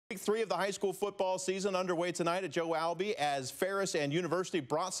Week 3 of the high school football season underway tonight at Joe Albi as Ferris and University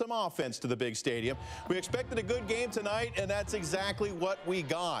brought some offense to the big stadium. We expected a good game tonight, and that's exactly what we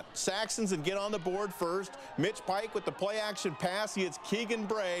got. Saxons would get on the board first. Mitch Pike with the play-action pass. He hits Keegan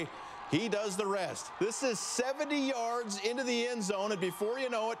Bray. He does the rest. This is 70 yards into the end zone, and before you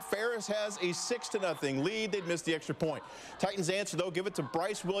know it, Ferris has a 6-0 lead. They'd missed the extra point. Titans answer, though, give it to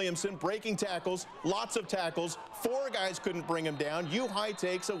Bryce Williamson, breaking tackles, lots of tackles. 4 guys couldn't bring him down. U-High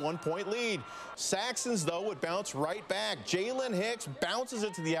takes a 1-point lead. Saxons, though, would bounce right back. Jalen Hicks bounces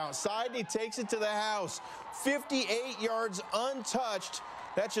it to the outside, and he takes it to the house. 58 yards untouched.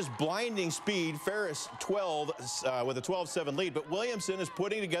 That's just blinding speed. Ferris 12 with a 12-7 lead. But Williamson is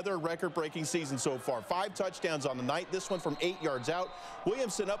putting together a record-breaking season so far. 5 touchdowns on the night. This one from 8 yards out.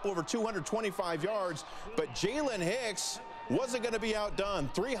 Williamson up over 225 yards. But Jalen Hicks wasn't going to be outdone.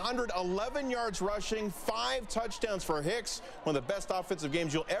 311 yards rushing, 5 touchdowns for Hicks. One of the best offensive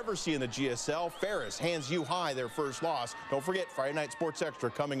games you'll ever see in the GSL. Ferris hands U-High their first loss. Don't forget, Friday Night Sports Extra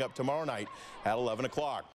coming up tomorrow night at 11 o'clock.